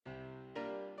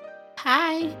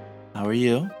Hi, How are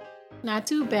you? not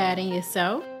too bad in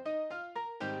yourself.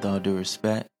 With all due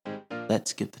respect,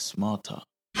 let's get the small talk.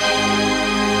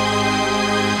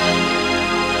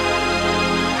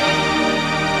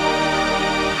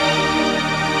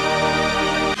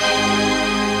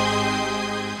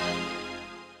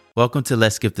 Welcome to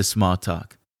Let's Skip the Small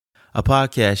Talk, a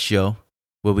podcast show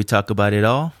where we talk about it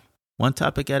all, one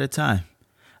topic at a time.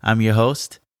 I'm your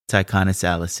host, Tyconis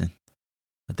Allison.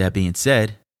 With that being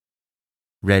said,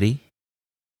 ready,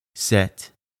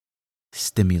 set,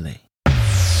 stimulate.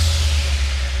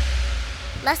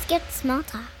 Let's get small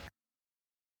talk.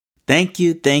 Thank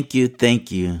you. Thank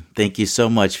you so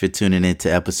much for tuning in to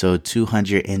episode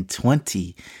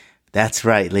 220. That's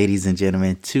right, ladies and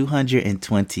gentlemen,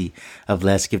 220 of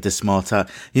Let's Give the Small Talk.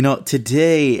 You know,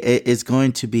 today is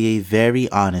going to be a very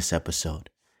honest episode.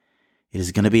 It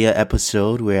is going to be an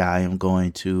episode where I am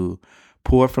going to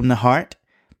pour from the heart,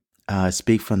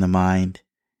 speak from the mind,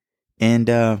 and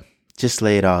just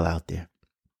lay it all out there.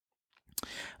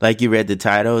 Like you read the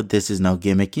title, this is no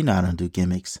gimmick. You know I don't do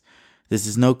gimmicks. This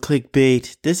is no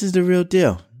clickbait. This is the real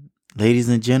deal. Ladies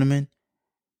and gentlemen,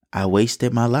 I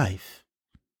wasted my life.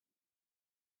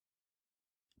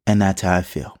 And that's how I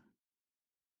feel.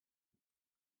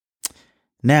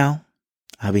 Now,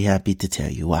 I'll be happy to tell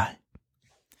you why.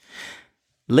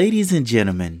 Ladies and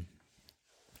gentlemen,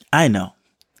 I know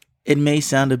it may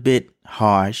sound a bit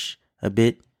harsh, a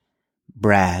bit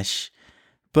brash,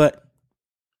 but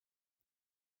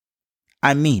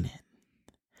I mean it.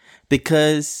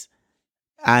 Because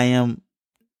I am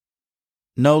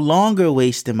no longer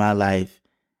wasting my life.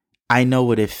 I know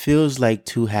what it feels like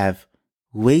to have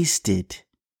wasted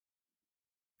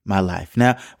my life.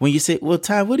 Now, when you say, well,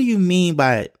 Ty, what do you mean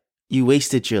by you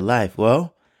wasted your life?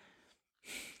 Well,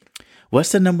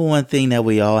 what's the number one thing that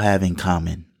we all have in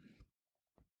common?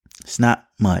 It's not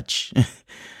much.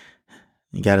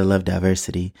 You gotta love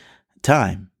diversity.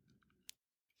 Time.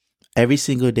 Every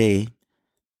single day,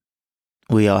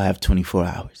 we all have 24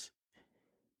 hours.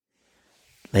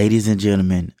 Ladies and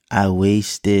gentlemen, I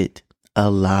wasted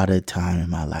a lot of time in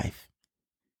my life.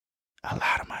 A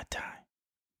lot of my time.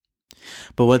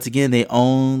 But once again, the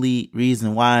only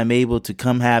reason why I'm able to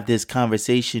come have this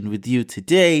conversation with you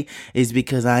today is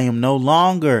because I am no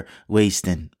longer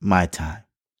wasting my time.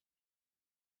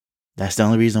 That's the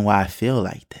only reason why I feel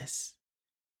like this.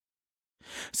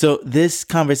 So this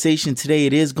conversation today,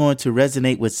 it is going to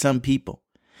resonate with some people.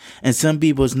 And some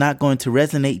people it's not going to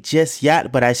resonate just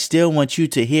yet, but I still want you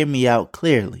to hear me out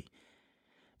clearly.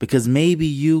 Because maybe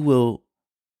you will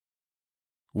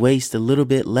waste a little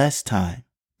bit less time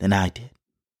than I did.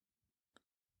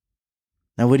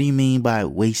 Now, what do you mean by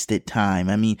wasted time?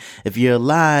 I mean, if you're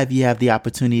alive, you have the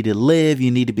opportunity to live. You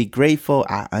need to be grateful.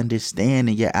 I understand,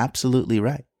 and you're absolutely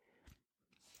right.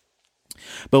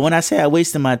 But when I say I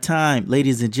wasted my time,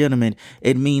 ladies and gentlemen,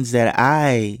 it means that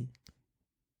I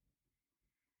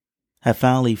have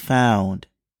finally found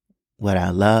what I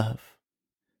love.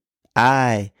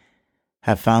 I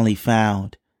have finally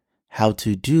found how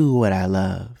to do what I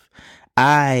love.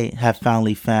 I have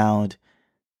finally found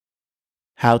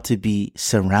how to be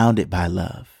surrounded by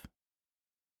love.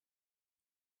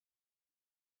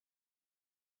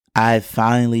 I've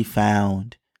finally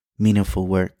found meaningful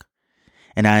work.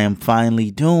 And I am finally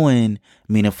doing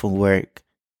meaningful work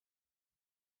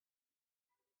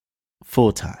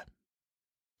full time.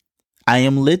 I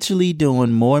am literally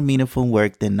doing more meaningful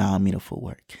work than non-meaningful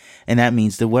work. And that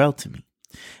means the world to me.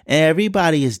 And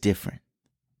everybody is different.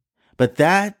 But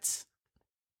that's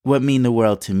what means the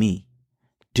world to me.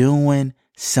 Doing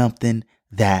something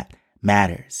that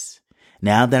matters.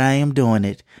 Now that I am doing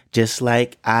it, just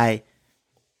like I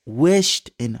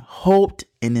wished and hoped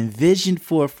and envisioned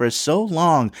for so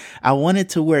long. I wanted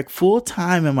to work full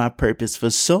time in my purpose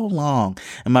for so long.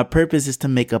 And my purpose is to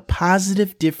make a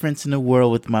positive difference in the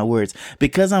world with my words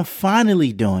because I'm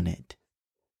finally doing it.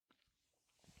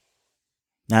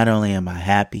 Not only am I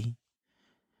happy,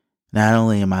 not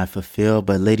only am I fulfilled,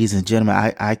 but ladies and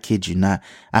gentlemen, I kid you not,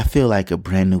 I feel like a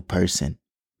brand new person.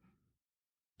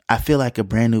 I feel like a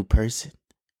brand new person.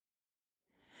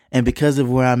 And because of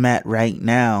where I'm at right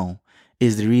now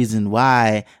is the reason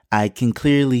why I can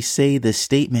clearly say the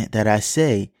statement that I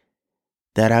say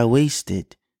that I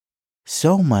wasted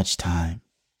so much time.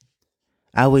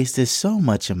 I wasted so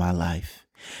much of my life.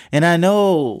 And I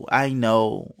know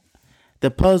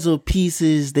the puzzle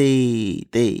pieces, they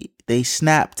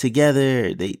snap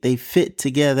together. They fit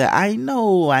together. I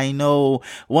know.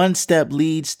 One step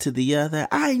leads to the other.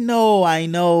 I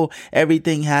know.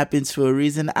 Everything happens for a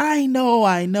reason. I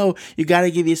know. You got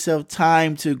to give yourself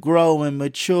time to grow and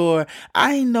mature.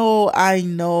 I know.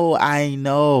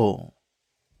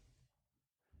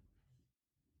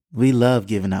 We love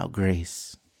giving out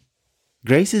grace.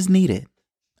 Grace is needed.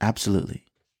 Absolutely.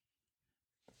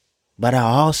 But I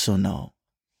also know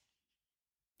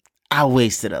I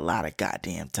wasted a lot of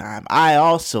goddamn time. I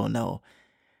also know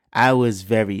I was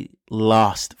very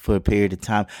lost for a period of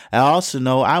time. I also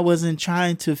know I wasn't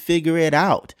trying to figure it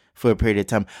out for a period of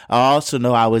time. I also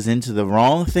know I was into the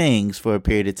wrong things for a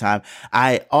period of time.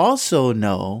 I also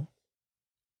know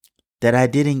that I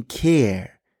didn't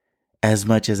care as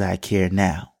much as I care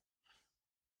now.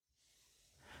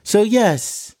 So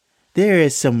yes, there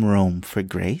is some room for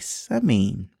grace. I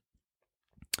mean,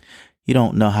 you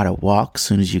don't know how to walk as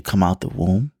soon as you come out the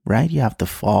womb, right? You have to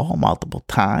fall multiple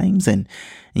times and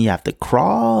you have to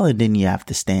crawl and then you have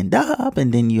to stand up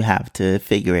and then you have to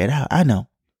figure it out. I know.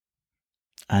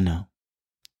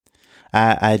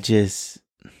 I just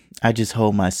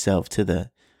hold myself to the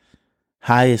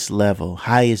highest level,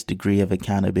 highest degree of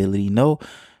accountability.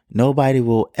 Nobody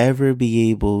will ever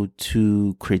be able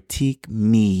to critique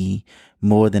me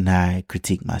more than I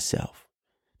critique myself.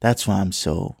 That's why I'm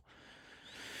so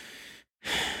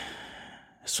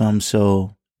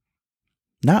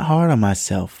not hard on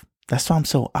myself. That's why I'm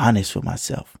so honest with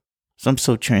myself. So I'm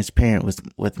so transparent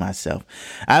with myself.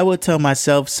 I will tell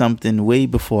myself something way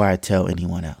before I tell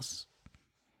anyone else.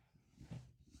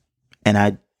 And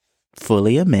I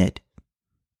fully admit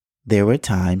there were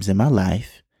times in my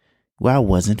life where I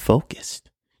wasn't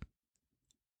focused.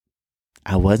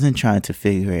 I wasn't trying to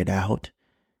figure it out.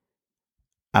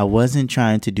 I wasn't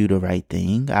trying to do the right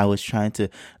thing. I was trying to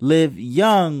live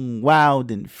young,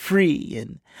 wild, and free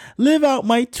and live out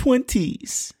my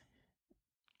 20s.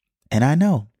 And I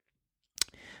know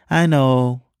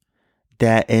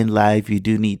that in life you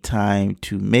do need time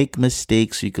to make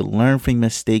mistakes so you can learn from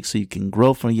mistakes, so you can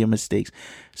grow from your mistakes.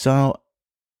 So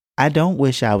I don't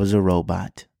wish I was a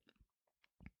robot.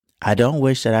 I don't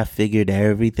wish that I figured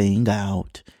everything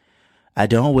out. I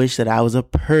don't wish that I was a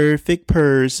perfect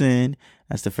person.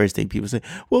 That's the first thing people say.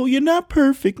 Well, you're not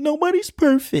perfect. Nobody's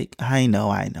perfect. I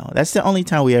know. That's the only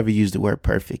time we ever use the word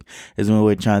perfect is when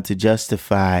we're trying to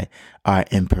justify our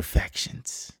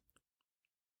imperfections.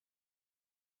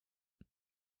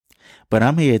 But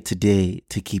I'm here today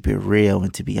to keep it real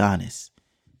and to be honest.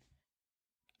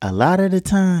 A lot of the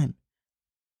time,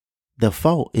 the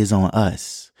fault is on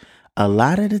us. A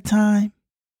lot of the time,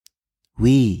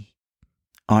 we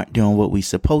aren't doing what we're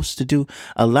supposed to do.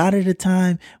 A lot of the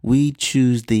time, we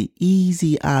choose the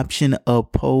easy option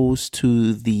opposed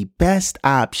to the best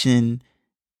option,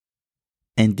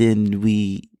 and then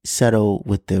we settle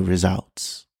with the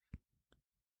results.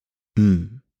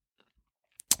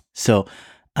 So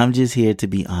I'm just here to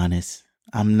be honest.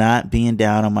 I'm not being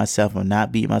down on myself. I'm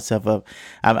not beating myself up.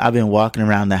 I've been walking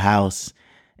around the house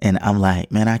and I'm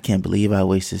like, man, I can't believe I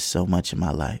wasted so much of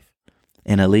my life.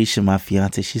 And Alicia, my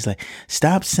fiance, she's like,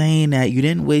 stop saying that. You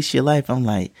didn't waste your life. I'm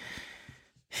like,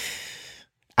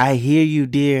 I hear you,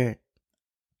 dear.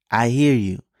 I hear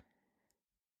you.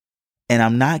 And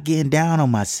I'm not getting down on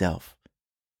myself.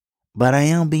 But I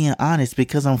am being honest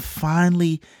because I'm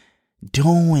finally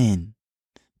doing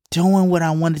what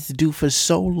I wanted to do for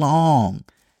so long.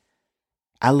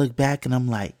 I look back and I'm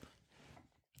like,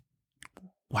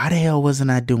 why the hell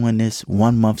wasn't I doing this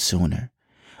 1 month sooner?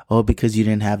 Oh, because you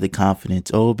didn't have the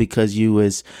confidence. Oh, because you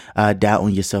was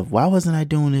doubting yourself. Why wasn't I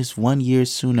doing this 1 year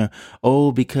sooner?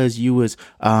 Oh, because you was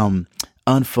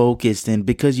unfocused and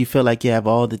because you felt like you have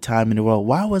all the time in the world.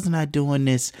 Why wasn't I doing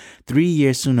this 3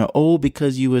 years sooner? Oh,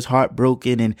 because you was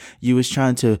heartbroken and you was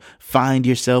trying to find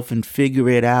yourself and figure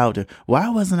it out. Or why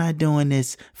wasn't I doing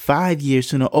this 5 years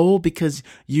sooner? Oh, because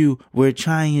you were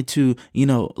trying to,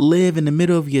 live in the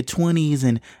middle of your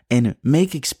 20s and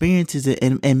make experiences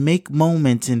and make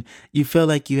moments, and you felt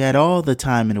like you had all the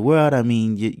time in the world. I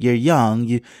mean, you're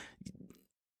young,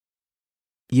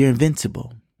 you're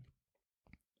invincible.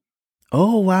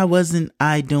 Oh, why wasn't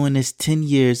I doing this 10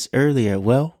 years earlier?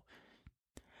 Well,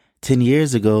 10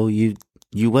 years ago, you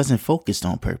wasn't focused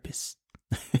on purpose.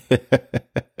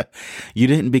 You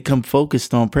didn't become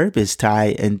focused on purpose,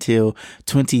 Ty, until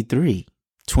 23,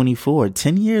 24,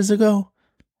 10 years ago.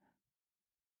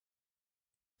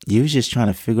 You was just trying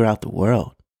to figure out the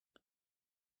world.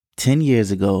 10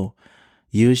 years ago,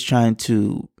 you was trying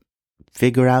to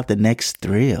figure out the next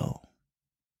thrill,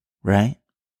 right?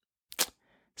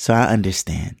 So I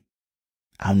understand.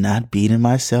 I'm not beating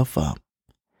myself up.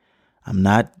 I'm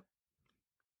not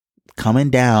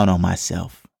coming down on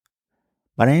myself.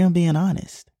 But I am being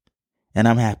honest. And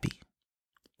I'm happy.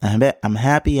 I'm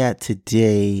happy at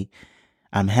today.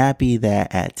 I'm happy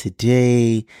that at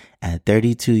today, at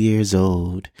 32 years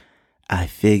old, I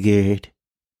figured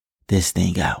this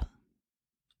thing out.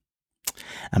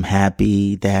 I'm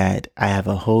happy that I have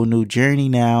a whole new journey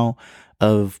now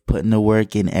of putting the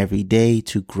work in every day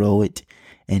to grow it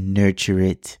and nurture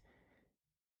it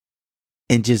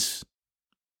and just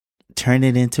turn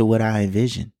it into what I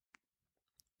envision.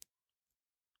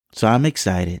 So I'm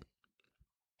excited.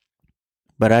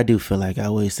 But I do feel like I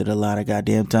wasted a lot of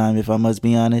goddamn time, if I must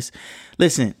be honest.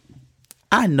 Listen,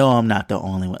 I know I'm not the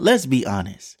only one. Let's be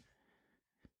honest.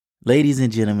 Ladies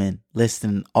and gentlemen,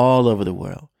 listening all over the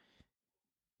world,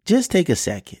 just take a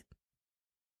second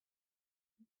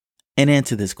and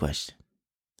answer this question.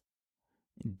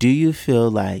 Do you feel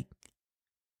like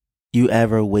you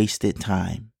ever wasted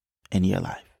time in your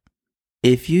life?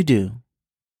 If you do,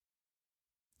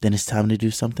 then it's time to do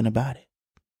something about it.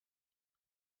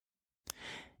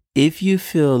 If you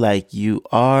feel like you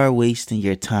are wasting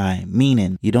your time,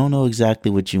 meaning you don't know exactly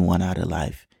what you want out of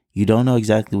life, you don't know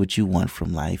exactly what you want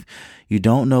from life, you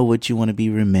don't know what you want to be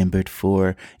remembered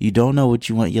for, you don't know what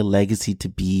you want your legacy to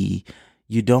be,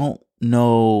 you don't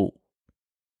know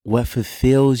what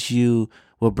fulfills you,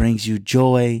 what brings you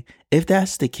joy, if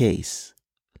that's the case,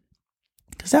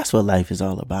 because that's what life is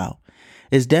all about.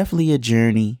 It's definitely a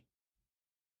journey,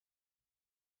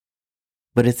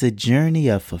 but it's a journey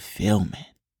of fulfillment.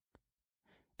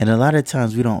 And a lot of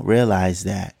times we don't realize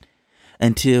that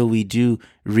until we do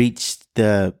reach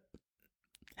the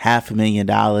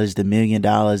 $500,000, the $1 million, the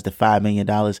 $5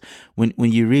 million.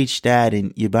 When you reach that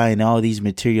and you're buying all these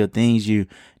material things, you're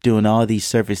doing all these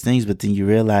surface things, but then you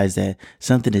realize that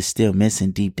something is still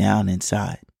missing deep down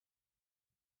inside.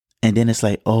 And then it's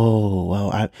like, oh,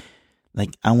 well,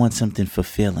 I want something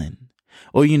fulfilling.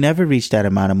 Or you never reach that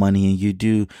amount of money and you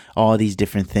do all these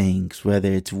different things,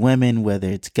 whether it's women, whether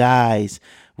it's guys,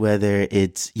 whether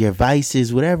it's your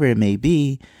vices, whatever it may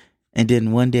be. And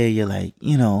then one day you're like,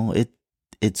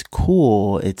 it's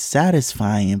cool, it's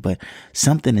satisfying, but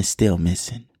something is still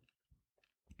missing.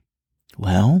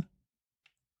 Well,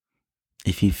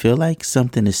 if you feel like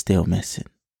something is still missing,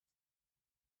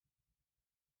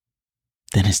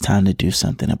 then it's time to do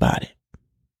something about it.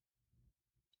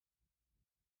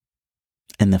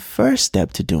 And the first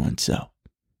step to doing so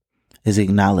is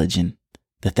acknowledging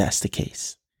that that's the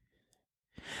case.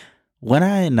 When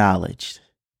I acknowledged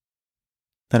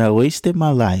that I wasted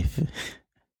my life,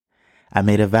 I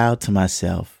made a vow to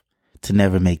myself to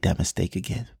never make that mistake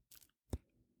again.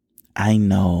 I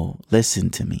know,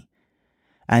 listen to me.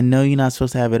 I know you're not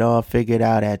supposed to have it all figured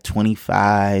out at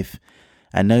 25.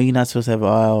 I know you're not supposed to have it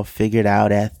all figured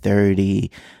out at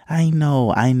 30. I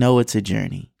know it's a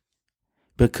journey.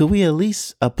 But could we at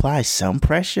least apply some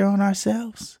pressure on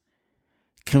ourselves?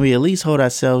 Can we at least hold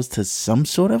ourselves to some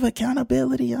sort of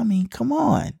accountability? I mean, come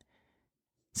on.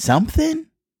 Something?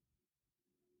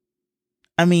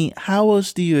 I mean, how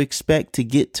else do you expect to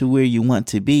get to where you want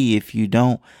to be if you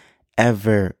don't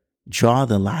ever draw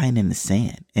the line in the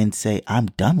sand and say, I'm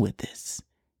done with this.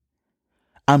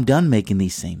 I'm done making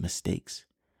these same mistakes.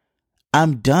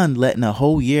 I'm done letting a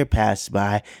whole year pass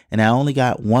by and I only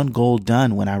got one goal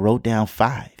done when I wrote down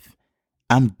 5.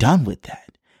 I'm done with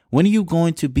that. When are you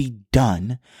going to be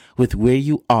done with where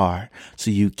you are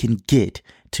so you can get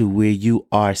to where you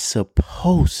are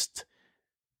supposed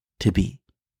to be?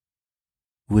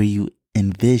 Where you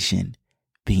envision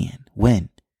being? When?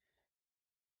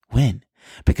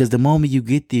 Because the moment you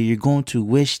get there, you're going to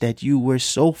wish that you were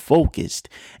so focused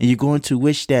and you're going to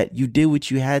wish that you did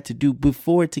what you had to do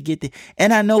before to get there.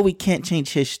 And I know we can't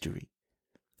change history.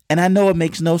 And I know it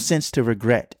makes no sense to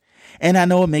regret. And I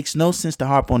know it makes no sense to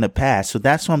harp on the past. So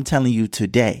that's what I'm telling you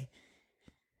today.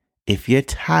 If you're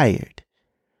tired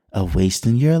of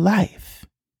wasting your life,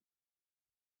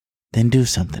 then do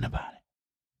something about it.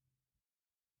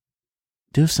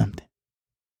 Do something.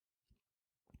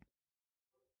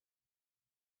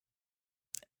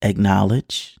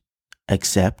 Acknowledge,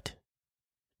 accept,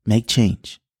 make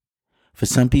change. For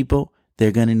some people,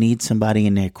 they're going to need somebody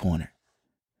in their corner.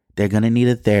 They're going to need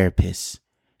a therapist.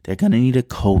 They're going to need a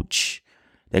coach.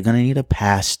 They're going to need a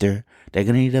pastor. They're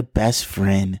going to need a best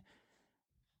friend.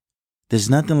 There's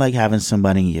nothing like having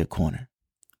somebody in your corner.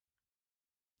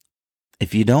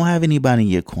 If you don't have anybody in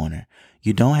your corner,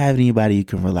 you don't have anybody you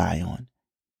can rely on,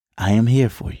 I am here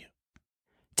for you.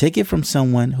 Take it from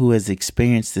someone who has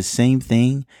experienced the same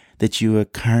thing that you are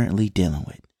currently dealing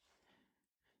with.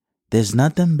 There's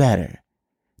nothing better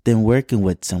than working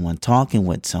with someone, talking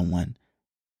with someone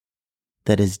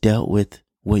that has dealt with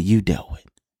what you dealt with.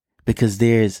 Because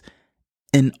there's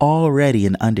already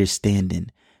an understanding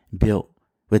built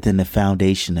within the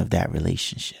foundation of that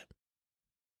relationship.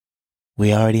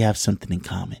 We already have something in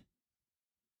common.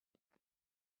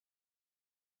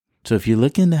 So if you're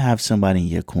looking to have somebody in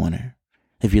your corner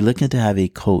if you're looking to have a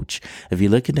coach, if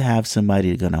you're looking to have somebody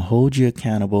that's going to hold you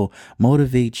accountable,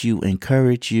 motivate you,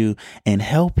 encourage you, and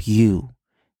help you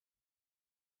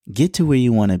get to where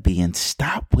you want to be and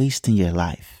stop wasting your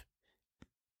life,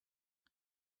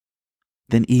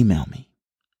 then email me.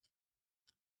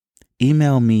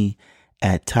 Email me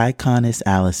at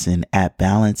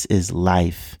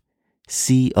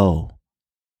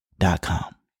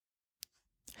tyconisallison@balanceislife.co.com.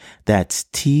 That's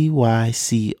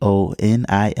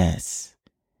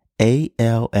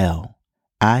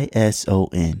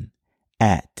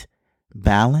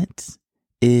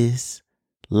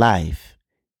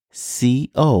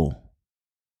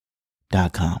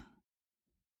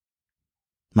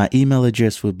My email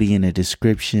address will be in the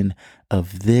description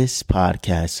of this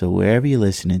podcast. So wherever you're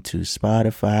listening to,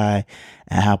 Spotify,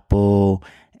 Apple,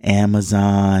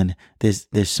 Amazon, there's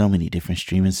so many different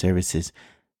streaming services.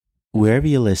 Wherever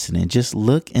you're listening, just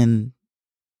look in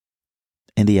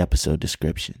the episode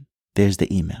description. There's the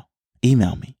email.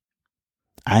 Email me.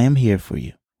 I am here for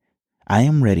you. I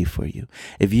am ready for you.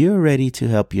 If you're ready to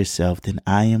help yourself, then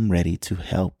I am ready to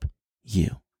help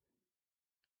you.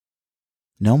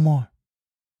 No more.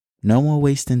 No more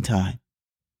wasting time.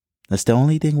 That's the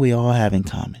only thing we all have in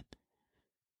common.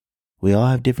 We all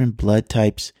have different blood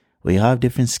types. We all have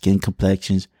different skin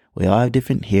complexions. We all have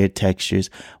different hair textures.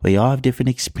 We all have different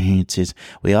experiences.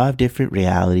 We all have different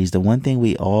realities. The one thing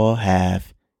we all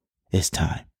have is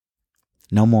time.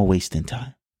 No more wasting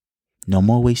time. No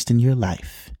more wasting your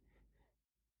life.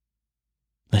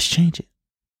 Let's change it.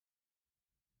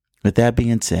 With that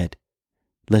being said,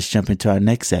 let's jump into our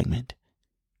next segment.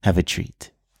 Have a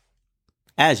treat.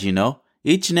 As you know,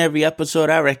 each and every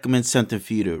episode, I recommend something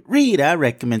for you to read. I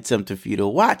recommend something for you to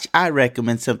watch. I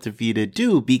recommend something for you to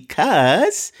do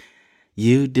because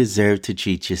you deserve to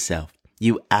treat yourself.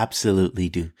 You absolutely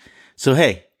do. So,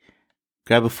 hey,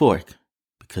 grab a fork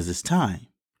because it's time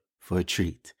for a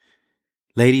treat.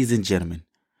 Ladies and gentlemen,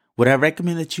 what I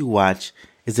recommend that you watch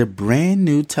is a brand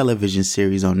new television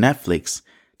series on Netflix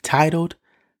titled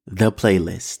The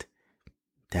Playlist.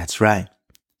 That's right,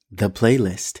 The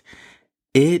Playlist.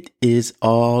 It is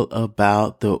all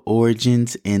about the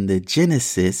origins and the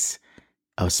genesis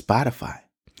of Spotify.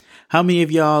 How many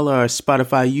of y'all are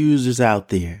Spotify users out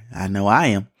there? I know I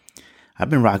am. I've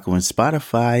been rocking with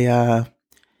Spotify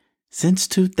since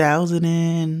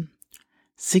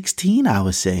 2016, I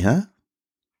would say, huh?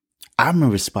 I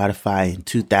remember Spotify in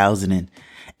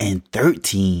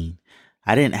 2013.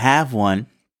 I didn't have one,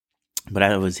 but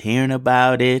I was hearing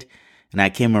about it, and I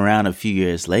came around a few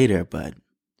years later, but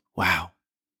wow.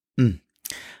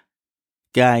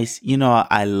 Guys, you know,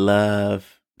 I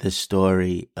love the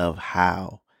story of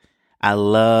how. I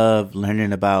love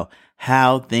learning about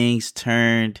how things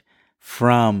turned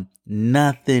from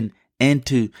nothing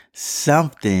into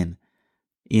something.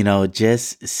 You know,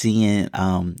 just seeing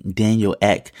Daniel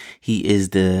Ek, he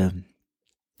is the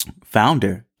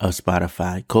founder of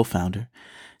Spotify, co-founder.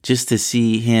 Just to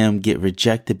see him get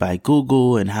rejected by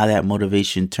Google and how that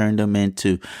motivation turned him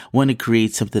into wanting to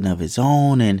create something of his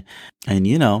own. And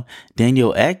you know,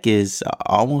 Daniel Ek is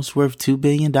almost worth $2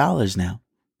 billion now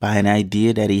by an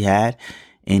idea that he had,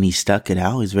 and he stuck it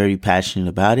out. He's very passionate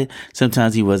about it.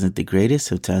 Sometimes he wasn't the greatest.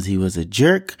 Sometimes he was a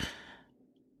jerk,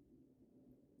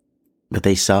 but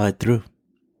they saw it through.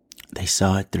 They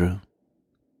saw it through.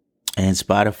 And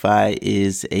Spotify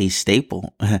is a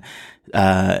staple.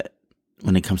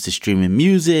 When it comes to streaming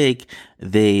music,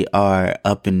 they are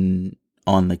up and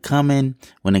on the coming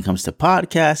when it comes to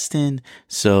podcasting.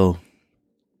 So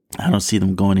I don't see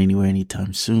them going anywhere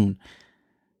anytime soon.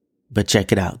 But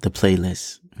check it out, The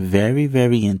Playlist. Very,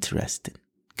 very interesting.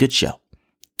 Good show.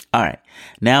 All right,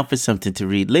 now for something to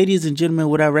read. Ladies and gentlemen,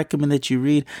 what I recommend that you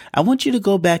read, I want you to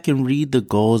go back and read the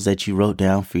goals that you wrote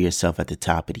down for yourself at the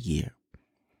top of the year.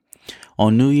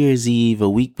 On New Year's Eve, a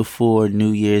week before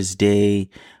New Year's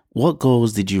Day, what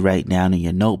goals did you write down in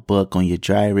your notebook, on your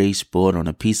dry erase board, on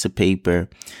a piece of paper?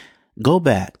 Go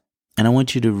back, and I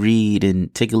want you to read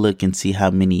and take a look and see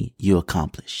how many you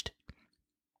accomplished.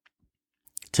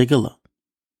 Take a look.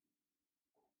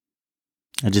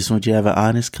 I just want you to have an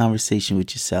honest conversation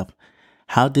with yourself.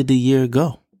 How did the year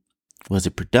go? Was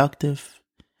it productive?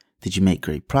 Did you make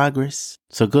great progress?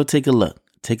 So go take a look.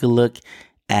 Take a look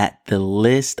at the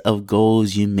list of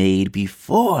goals you made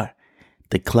before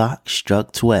the clock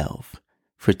struck 12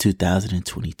 for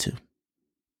 2022.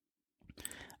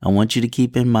 I want you to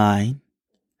keep in mind,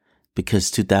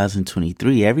 because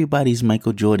 2023, everybody's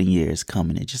Michael Jordan year is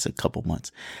coming in just a couple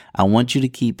months. I want you to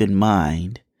keep in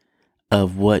mind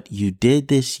of what you did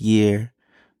this year,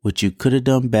 what you could have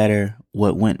done better,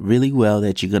 what went really well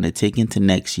that you're going to take into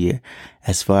next year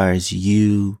as far as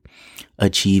you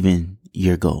achieving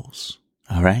your goals.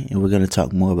 All right. And we're going to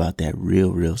talk more about that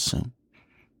real soon.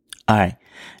 All right.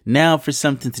 Now for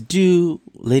something to do,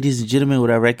 ladies and gentlemen,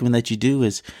 what I recommend that you do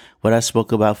is what I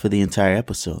spoke about for the entire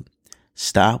episode.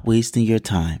 Stop wasting your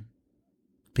time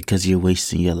because you're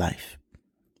wasting your life.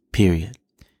 Period.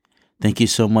 Thank you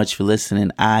so much for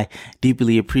listening. I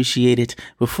deeply appreciate it.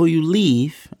 Before you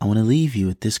leave, I want to leave you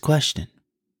with this question.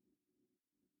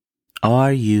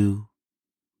 Are you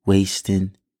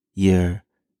wasting your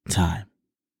time?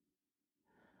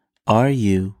 Are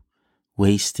you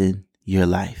wasting your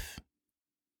life?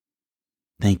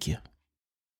 Thank you.